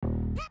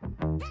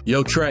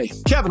Yo, Trey.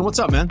 Kevin, what's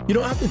up, man? You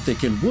know, I've been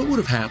thinking, what would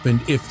have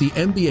happened if the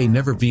NBA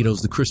never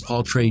vetoes the Chris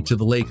Paul trade to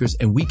the Lakers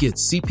and we get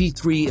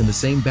CP3 in the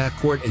same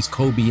backcourt as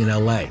Kobe in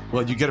LA?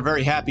 Well, you get a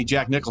very happy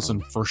Jack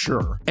Nicholson for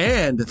sure.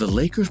 And the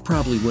Lakers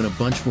probably win a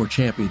bunch more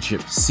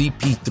championships.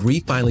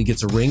 CP3 finally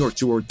gets a ring or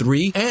 2 or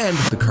 3, and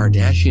the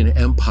Kardashian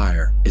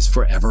empire is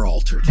forever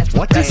altered.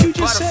 What did you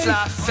just say?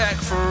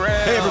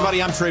 Hey,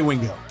 everybody, I'm Trey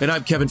Wingo. And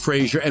I'm Kevin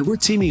Frazier, and we're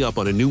teaming up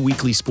on a new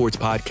weekly sports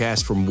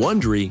podcast from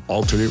Wondery,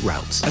 Alternate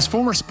Routes. As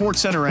former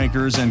Sports Center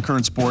anchors and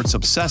current sports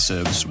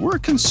obsessives, we're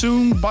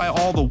consumed by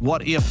all the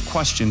what-if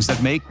questions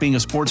that make being a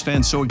sports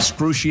fan so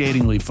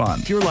excruciatingly fun.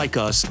 If you're like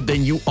us,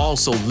 then you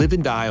also live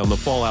and die on the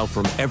fallout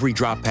from every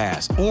drop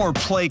pass. Or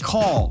play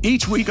call.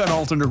 Each week on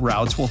Alternate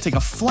Routes, we'll take a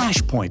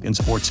flashpoint in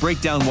sports,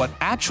 break down what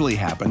actually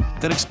happened,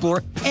 then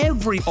explore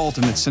every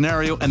alternate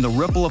scenario and the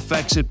ripple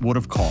effects it would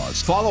have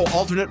caused. Follow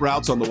Alternate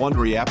Routes on the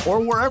Wondery app or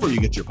wherever you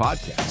get your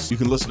podcasts. You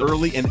can listen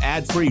early and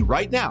ad-free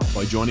right now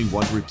by joining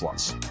Wondery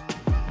Plus.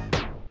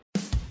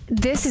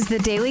 This is the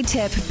Daily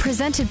Tip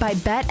presented by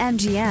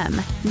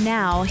BetMGM.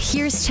 Now,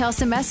 here's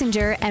Chelsea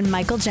Messenger and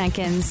Michael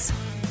Jenkins.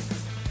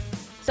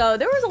 So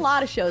there was a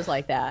lot of shows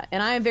like that,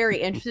 and I am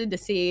very interested to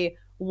see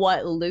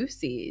what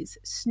Lucy's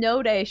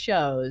snow day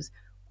shows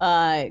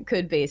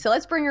could be. So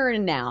let's bring her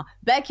in now.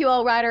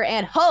 BetQL writer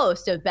and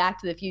host of Back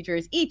to the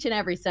Futures each and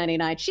every Sunday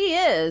night. She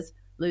is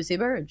Lucy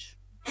Burdge.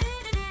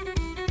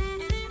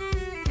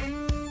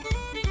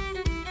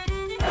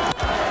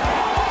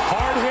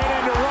 Hard hit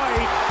into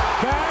right.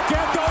 Back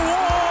at the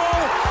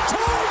wall.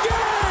 Tie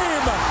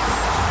game.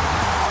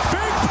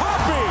 Big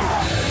Poppy.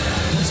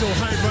 I'm so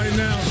hyped right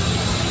now.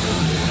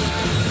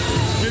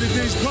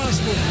 Anything's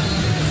possible.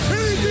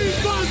 Anything's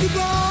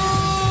possible.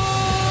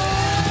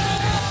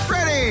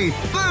 Ready.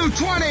 Blue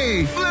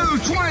 20. Blue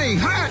 20.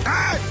 Hot,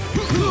 hot.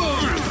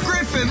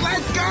 Griffin,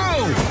 let's go.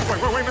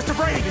 Wait, Mr.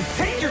 Brady.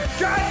 Take your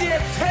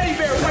goddamn teddy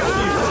bear with you.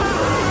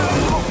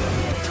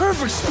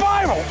 Perfect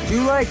spiral.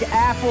 You like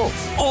apples.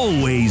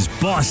 Always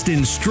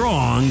Boston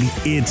strong,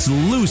 it's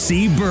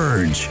Lucy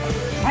Burdge.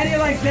 How do you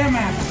like them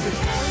apples?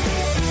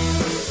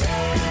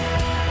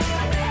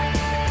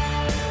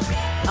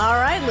 All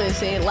right,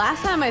 Lucy.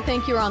 Last time I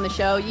think you were on the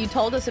show, you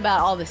told us about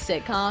all the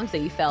sitcoms that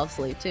you fell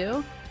asleep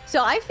to.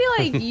 So I feel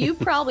like you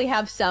probably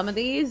have some of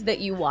these that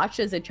you watched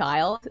as a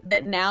child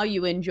that now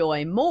you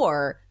enjoy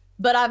more.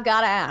 But I've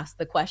got to ask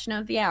the question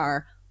of the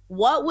hour.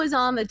 What was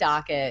on the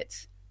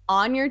docket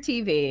on your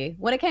TV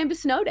when it came to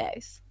snow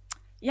days?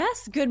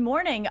 Yes, good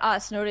morning.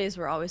 Snow days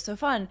were always so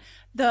fun.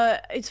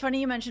 It's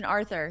funny you mentioned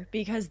Arthur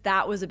because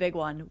that was a big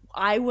one.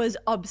 I was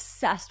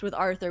obsessed with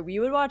Arthur.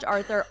 We would watch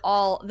Arthur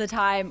all the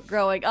time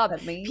growing up.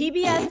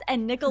 PBS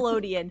and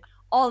Nickelodeon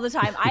all the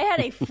time. I had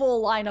a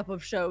full lineup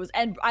of shows,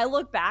 and I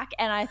look back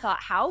and I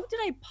thought, how did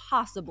I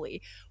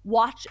possibly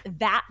watch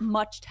that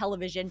much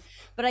television?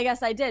 But I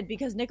guess I did,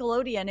 because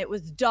Nickelodeon, it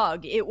was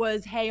Doug, it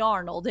was Hey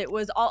Arnold, it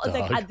was all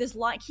like this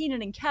line,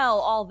 Keenan and Kel,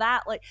 all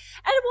that. Like,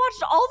 and I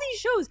watched all these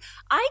shows.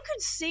 I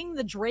could sing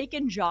the Drake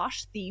and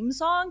Josh theme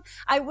song.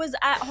 I was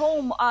at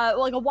home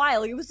like a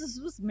while. This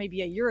was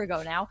maybe a year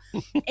ago now,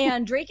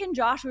 and Drake and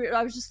Josh.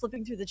 I was just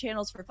flipping through the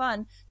channels for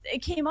fun.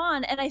 It came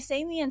on, and I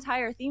sang the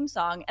entire theme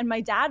song. And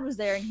my dad was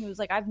there, and he was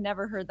like, I've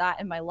never heard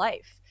that in my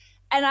life.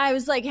 And I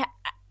was like,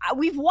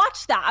 we've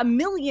watched that a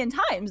million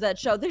times, that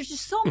show. There's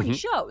just so many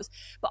shows.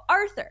 But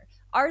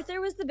Arthur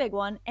was the big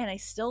one. And I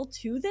still,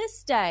 to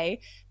this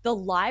day, the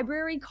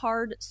library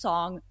card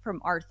song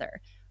from Arthur,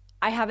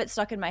 I have it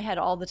stuck in my head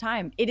all the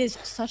time. It is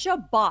such a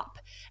bop.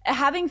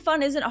 Having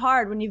fun isn't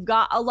hard when you've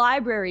got a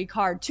library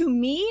card. To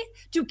me,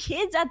 to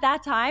kids at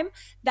that time,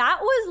 that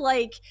was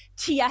like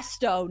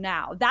Tiesto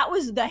now. That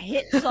was the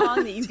hit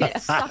song that you get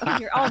stuck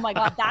in your, oh my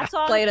God, that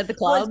song. Played at the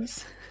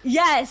clubs.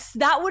 Yes,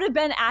 that would have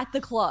been at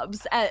the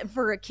clubs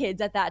for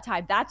kids at that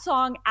time. That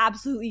song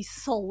absolutely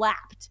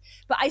slapped.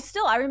 But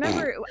I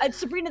remember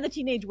Sabrina the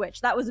Teenage Witch.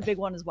 That was a big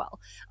one as well.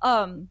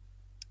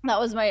 That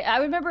was I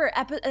remember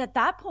at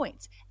that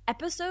point,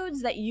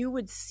 episodes that you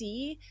would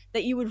see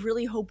that you would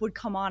really hope would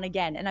come on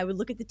again. And I would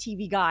look at the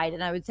TV guide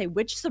and I would say,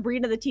 which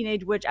Sabrina the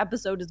Teenage Witch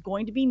episode is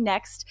going to be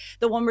next?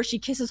 The one where she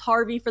kisses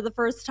Harvey for the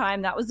first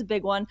time. That was a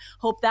big one.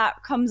 Hope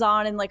that comes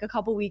on in like a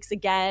couple weeks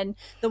again.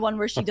 The one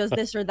where she does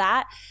this or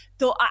that.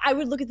 So I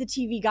would look at the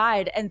TV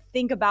guide and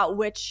think about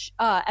which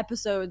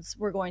episodes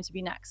were going to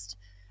be next.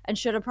 And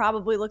should have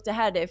probably looked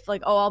ahead if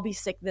like, oh, I'll be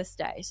sick this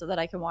day so that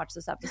I can watch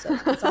this episode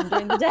that's on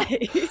during the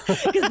day.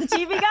 Because the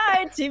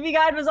TV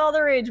guide was all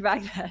the rage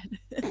back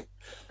then.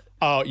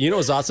 Oh, you know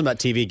what's awesome about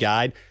TV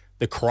Guide?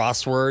 The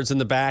crosswords in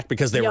the back,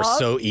 because they were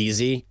so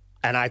easy.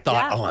 And I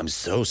thought, oh, I'm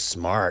so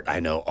smart.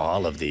 I know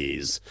all of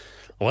these.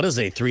 What is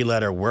a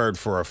 3-letter word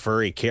for a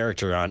furry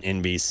character on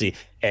NBC?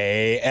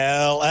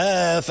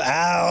 ALF,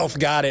 Alf.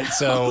 Got it.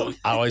 So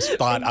I always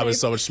thought I was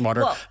so much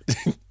smarter. Well,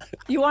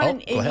 you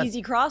want an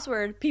easy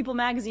crossword? People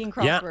Magazine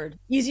crossword.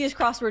 Yeah. Easiest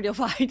crossword you'll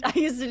find. I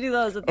used to do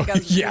those. I think I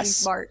was really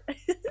smart.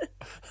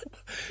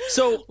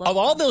 So of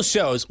all those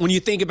shows, when you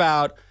think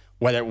about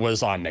whether it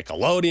was on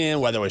Nickelodeon,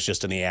 whether it was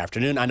just in the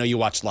afternoon, I know you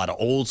watched a lot of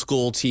old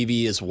school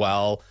TV as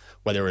well.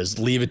 whether it was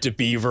Leave It to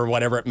Beaver,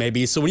 whatever it may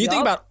be. So when you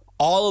think about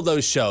all of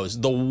those shows,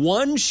 the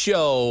one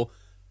show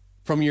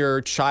from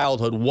your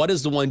childhood, what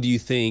is the one do you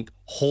think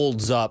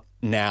holds up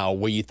now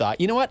where you thought,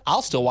 you know what,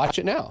 I'll still watch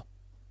it now?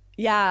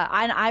 Yeah,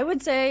 and I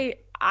would say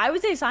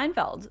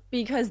Seinfeld,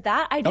 because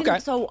that I didn't. Okay.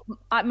 So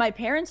my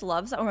parents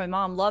love, or my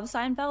mom loves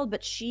Seinfeld,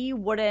 but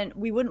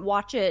we wouldn't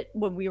watch it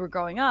when we were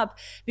growing up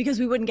because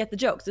we wouldn't get the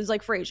jokes. It's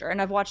like Frasier,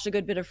 and I've watched a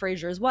good bit of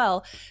Frasier as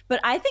well. But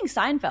I think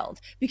Seinfeld,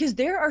 because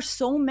there are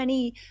so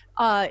many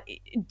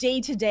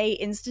day-to-day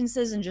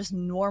instances in just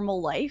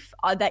normal life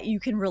that you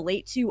can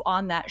relate to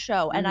on that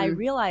show. And I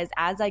realize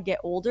as I get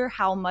older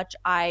how much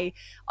I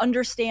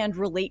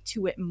relate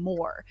to it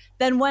more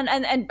than when,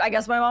 and I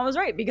guess my mom was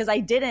right, because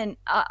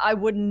I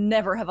would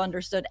never have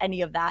understood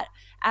any of that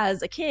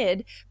as a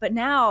kid. But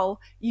now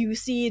you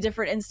see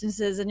different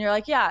instances and you're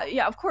like,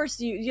 yeah, of course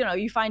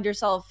you find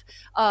yourself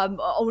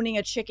owning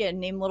a chicken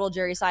named Little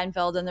Jerry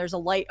Seinfeld and there's a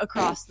light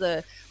across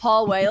the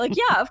hallway. Like,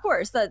 yeah, of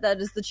course that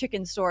is the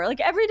chicken store,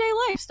 like everyday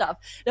life stuff.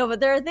 No,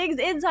 but there are things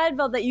in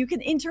Seinfeld that you can,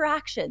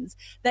 interactions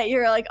that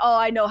you're like, oh,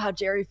 I know how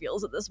Jerry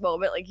feels at this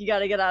moment. Like, you got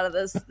to get out of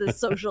this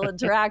social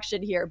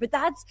interaction here. But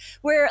that's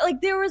where, like,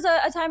 there was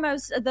a time I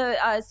was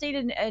stayed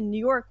in New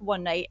York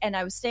one night, and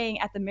I was staying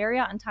at the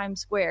Marriott in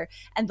Times Square,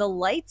 and the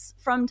lights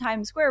from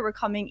Times Square were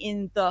coming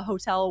in the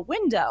hotel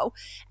window,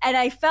 and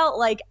I felt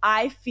like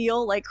I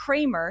feel like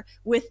Kramer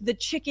with the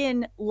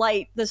chicken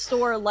light, the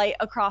store light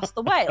across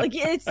the way. Like,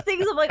 it's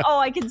things of like, oh,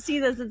 I can see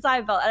this in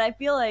Seinfeld, and I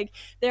feel like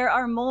there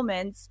are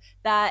moments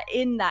that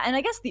in that, and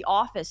I guess The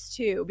Office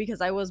too, because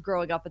I was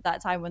growing up at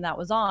that time when that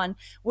was on,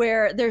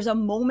 where there's a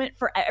moment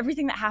for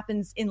everything that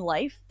happens in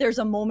life. There's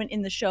a moment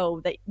in the show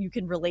that you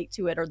can relate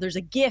to it, or there's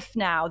a GIF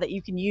now that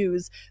you can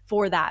use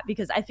for that,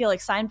 because I feel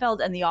like Seinfeld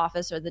and The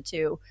Office are the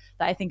two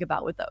that I think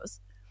about with those.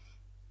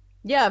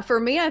 Yeah, for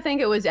me, I think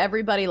it was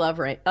Everybody Loves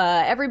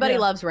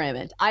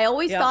Raymond. I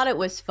always thought it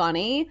was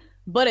funny,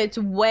 but it's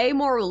way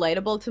more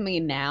relatable to me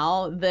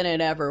now than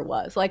it ever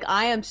was. Like,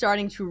 I am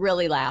starting to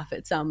really laugh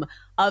at some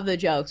of the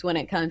jokes when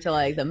it comes to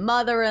like the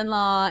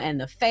mother-in-law and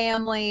the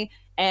family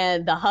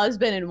and the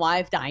husband and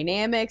wife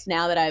dynamics,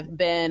 now that I've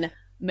been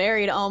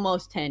married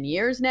almost 10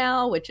 years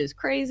now, which is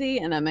crazy,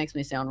 and that makes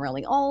me sound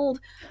really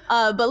old.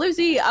 But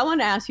Lucy, I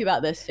want to ask you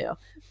about this too,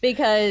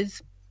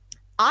 because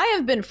I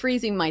have been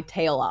freezing my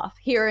tail off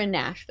here in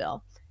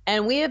Nashville,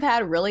 and we have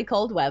had really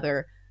cold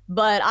weather,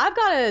 but I've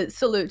got to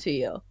salute to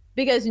you,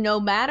 because no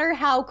matter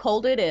how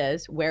cold it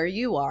is where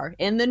you are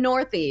in the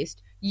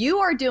Northeast, you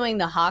are doing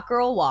the hot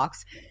girl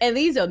walks and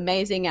these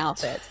amazing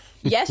outfits.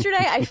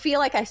 Yesterday, I feel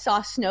like I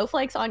saw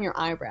snowflakes on your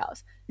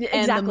eyebrows.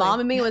 And the mom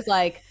in me was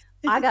like,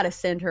 I got to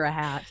send her a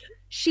hat.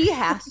 She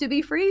has to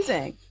be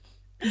freezing.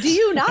 Do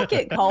you not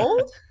get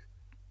cold?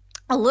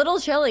 A little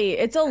chilly.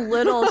 It's a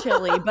little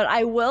chilly, but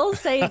I will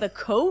say the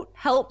coat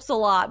helps a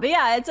lot. But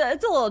yeah, it's a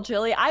little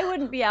chilly. I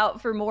wouldn't be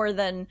out for more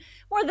than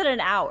an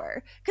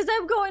hour because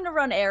I'm going to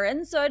run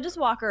errands, so I just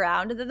walk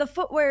around. The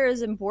footwear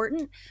is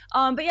important.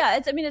 But yeah,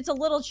 it's a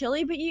little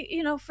chilly, but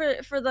you know, for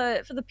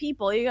the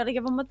people, you got to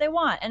give them what they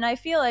want. And I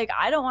feel like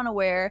I don't want to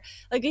wear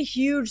like a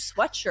huge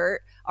sweatshirt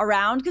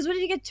around, because what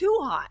if you get too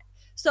hot?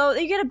 So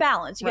you get a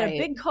balance. You get a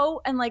big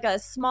coat and like a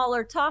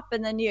smaller top,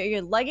 and then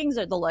your leggings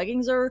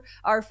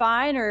are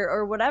fine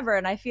or whatever.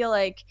 And I feel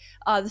like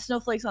the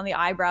snowflakes on the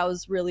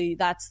eyebrows, really,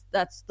 that's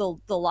the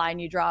line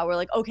you draw. We're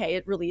like, okay,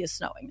 it really is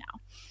snowing now.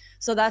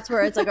 So that's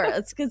where it's like, all right,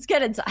 let's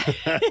get inside.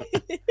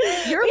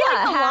 You're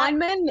like a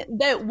lineman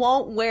that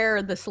won't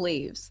wear the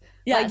sleeves.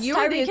 Yes, like,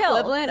 you're the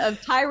equivalent of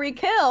Tyreek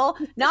Hill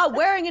not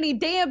wearing any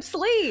damn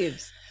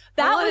sleeves.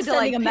 That was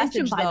sending a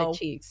message by the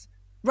cheeks.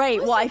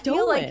 Right. Well, I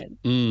feel like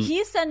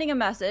he's sending a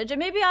message, and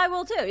maybe I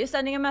will too. He's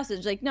sending a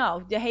message like,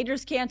 no, the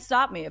haters can't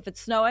stop me. If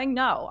it's snowing,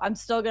 no, I'm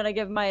still going to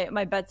give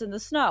my bets in the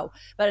snow,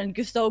 but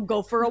still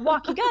go for a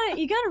walk. You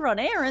gotta run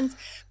errands.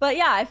 But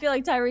yeah, I feel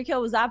like Tyreek Hill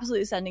was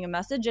absolutely sending a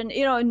message, and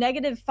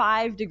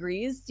 -5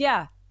 degrees.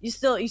 Yeah. You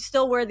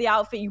still wear the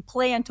outfit you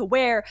plan to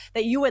wear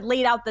that you had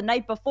laid out the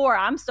night before.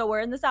 I'm still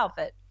wearing this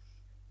outfit.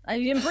 I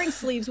didn't bring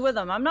sleeves with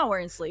him. I'm not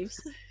wearing sleeves.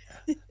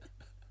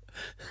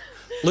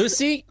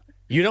 Lucy,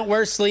 you don't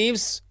wear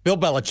sleeves. Bill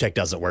Belichick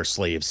doesn't wear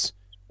sleeves.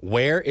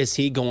 Where is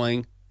he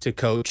going to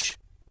coach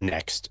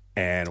next?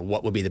 And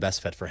what would be the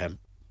best fit for him?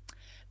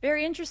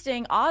 Very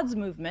interesting odds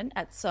movement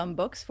at some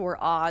books for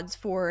odds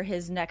for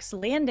his next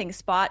landing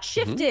spot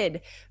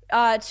shifted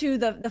to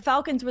the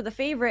Falcons were the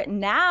favorite.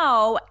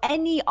 Now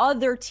any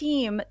other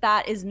team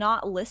that is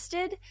not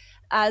listed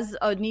as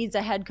needs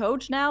a head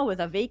coach now with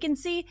a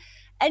vacancy,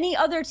 any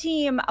other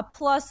team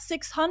plus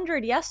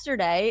 600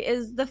 yesterday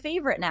is the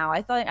favorite now.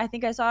 I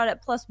think I saw it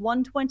at plus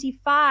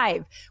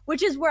 125,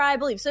 which is where I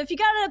believe. So if you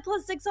got it at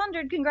plus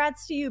 600,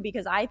 congrats to you,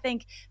 because I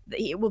think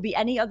it will be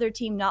any other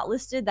team not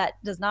listed that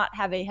does not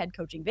have a head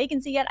coaching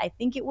vacancy yet. I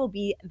think it will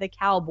be the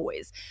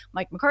Cowboys.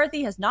 Mike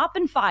McCarthy has not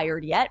been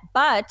fired yet,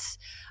 but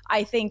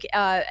I think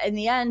in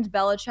the end,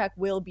 Belichick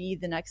will be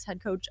the next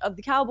head coach of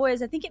the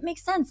Cowboys. I think it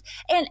makes sense.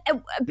 And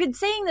I've been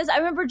saying this. I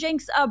remember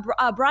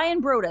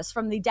Brian Broaddus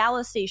from the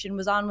Dallas station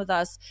was on with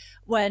us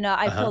when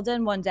I filled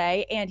in one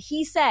day, and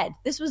he said,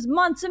 this was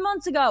months and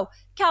months ago,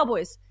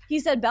 Cowboys. He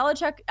said,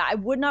 Belichick, I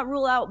would not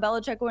rule out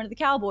Belichick going to the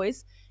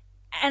Cowboys.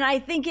 And I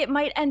think it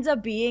might end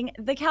up being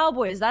the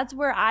Cowboys. That's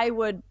where I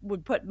would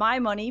put my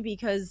money,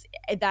 because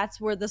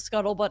that's where the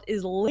scuttlebutt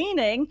is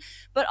leaning.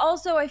 But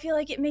also, I feel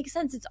like it makes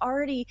sense. It's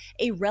already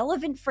a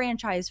relevant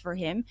franchise for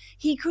him.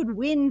 He could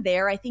win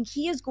there. I think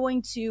he is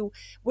going to,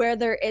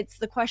 whether it's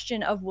the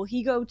question of will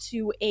he go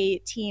to a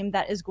team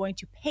that is going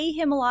to pay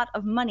him a lot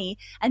of money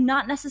and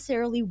not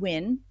necessarily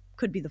win,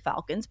 could be the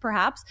Falcons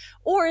perhaps,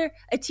 or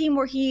a team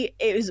where he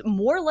is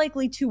more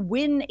likely to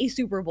win a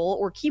Super Bowl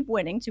or keep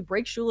winning to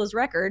break Shula's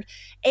record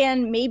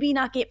and maybe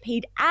not get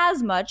paid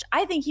as much.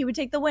 I think he would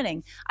take the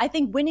winning. I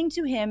think winning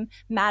to him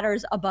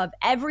matters above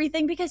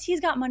everything because he's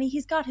got money,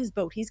 he's got his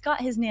boat, he's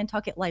got his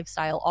Nantucket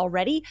lifestyle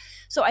already.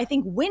 So I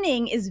think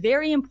winning is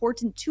very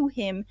important to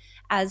him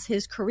as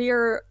his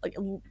career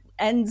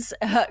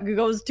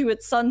goes to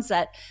its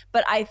sunset.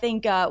 But I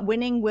think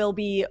winning will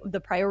be the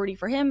priority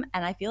for him,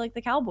 and I feel like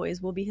the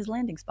Cowboys will be his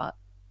landing spot.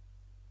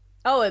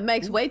 Oh, it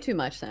makes way too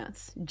much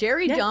sense.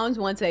 Jerry Jones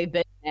wants a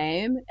big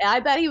name. I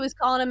bet he was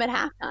calling him at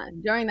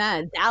halftime during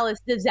that Dallas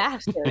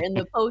disaster in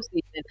the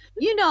postseason.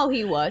 You know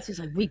he was. He's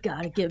like, we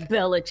got to get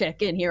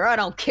Belichick in here. I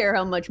don't care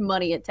how much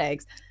money it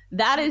takes.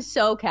 That is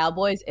so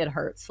Cowboys. It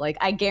hurts. Like,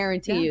 I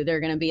guarantee you they're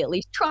going to be at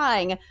least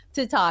trying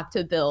to talk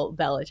to Bill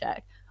Belichick.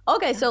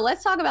 Okay, so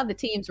let's talk about the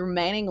teams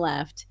remaining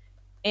left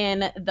in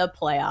the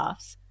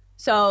playoffs.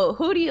 So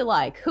who do you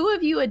like? Who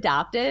have you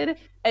adopted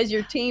as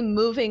your team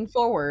moving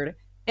forward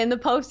in the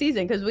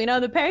postseason? Because we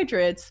know the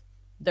Patriots,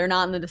 they're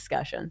not in the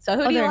discussion. So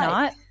who do you like?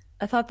 Not?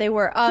 I thought they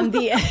were.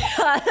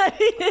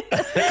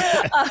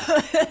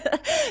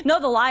 No,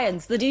 the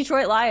Lions, the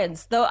Detroit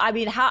Lions. Though, I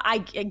mean,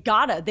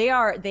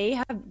 they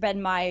have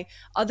been my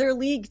other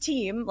league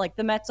team, like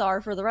the Mets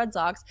are for the Red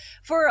Sox,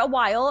 for a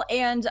while.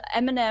 And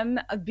Eminem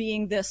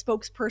being the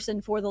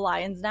spokesperson for the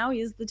Lions now,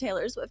 he is the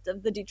Taylor Swift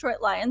of the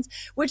Detroit Lions,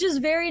 which is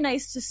very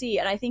nice to see.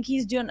 And I think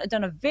he's done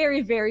a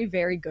very, very,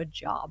 very good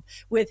job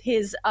with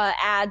his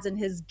ads and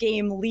his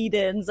game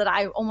lead-ins. And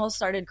I almost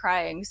started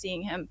crying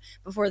seeing him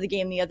before the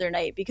game the other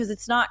night, because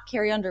it's not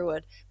Carrie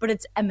Underwood, but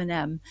it's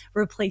Eminem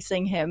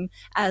replacing him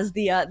as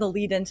the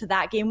lead into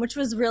that game, which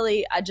was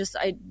really,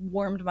 I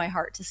warmed my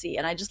heart to see.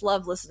 And I just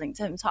love listening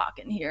to him talk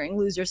and hearing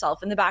Lose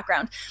Yourself in the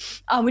background.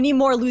 We need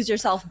more Lose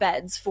Yourself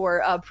beds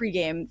for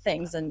pregame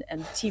things and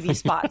TV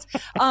spots.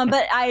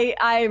 But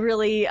I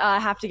really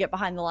have to get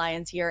behind the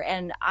Lions here.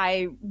 And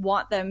I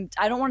want them,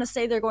 I don't want to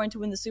say they're going to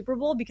win the Super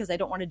Bowl because I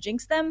don't want to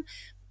jinx them.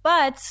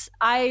 But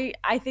I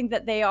think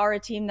that they are a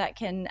team that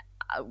can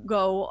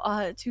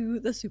go to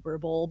the Super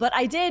Bowl. But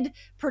I did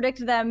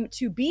predict them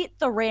to beat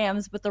the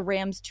Rams, but the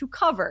Rams to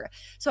cover.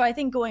 So I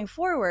think going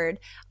forward,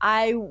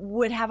 I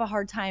would have a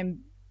hard time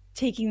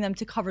taking them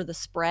to cover the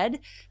spread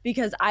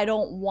because I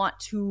don't want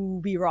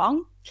to be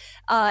wrong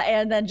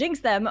and then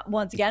jinx them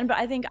once again. But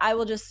I think I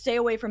will just stay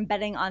away from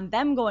betting on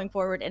them going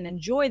forward and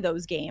enjoy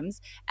those games.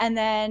 And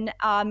then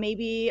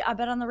maybe I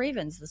bet on the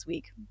Ravens this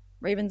week.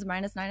 Ravens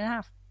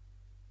 -9.5.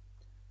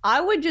 I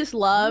would just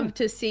love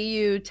to see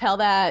you tell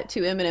that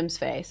to Eminem's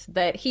face,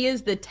 that he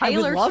is the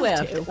Taylor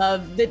Swift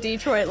of the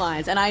Detroit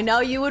Lions. And I know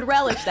you would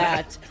relish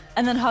that.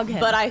 And then hug him.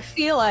 But I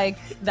feel like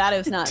that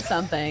is not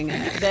something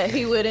that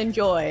he would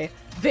enjoy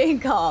being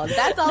called.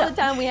 That's all the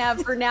time we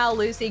have for now,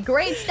 Lucy.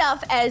 Great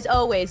stuff as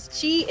always.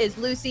 She is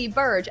Lucy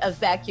Burdge of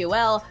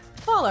BetQL.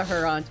 Follow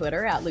her on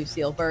Twitter at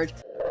Lucille Burdge.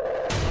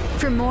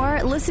 For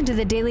more, listen to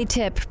the Daily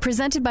Tip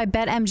presented by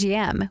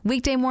BetMGM.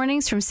 Weekday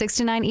mornings from 6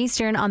 to 9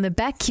 Eastern on the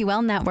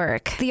BetQL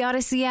network, the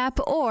Odyssey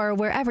app, or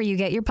wherever you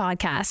get your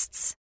podcasts.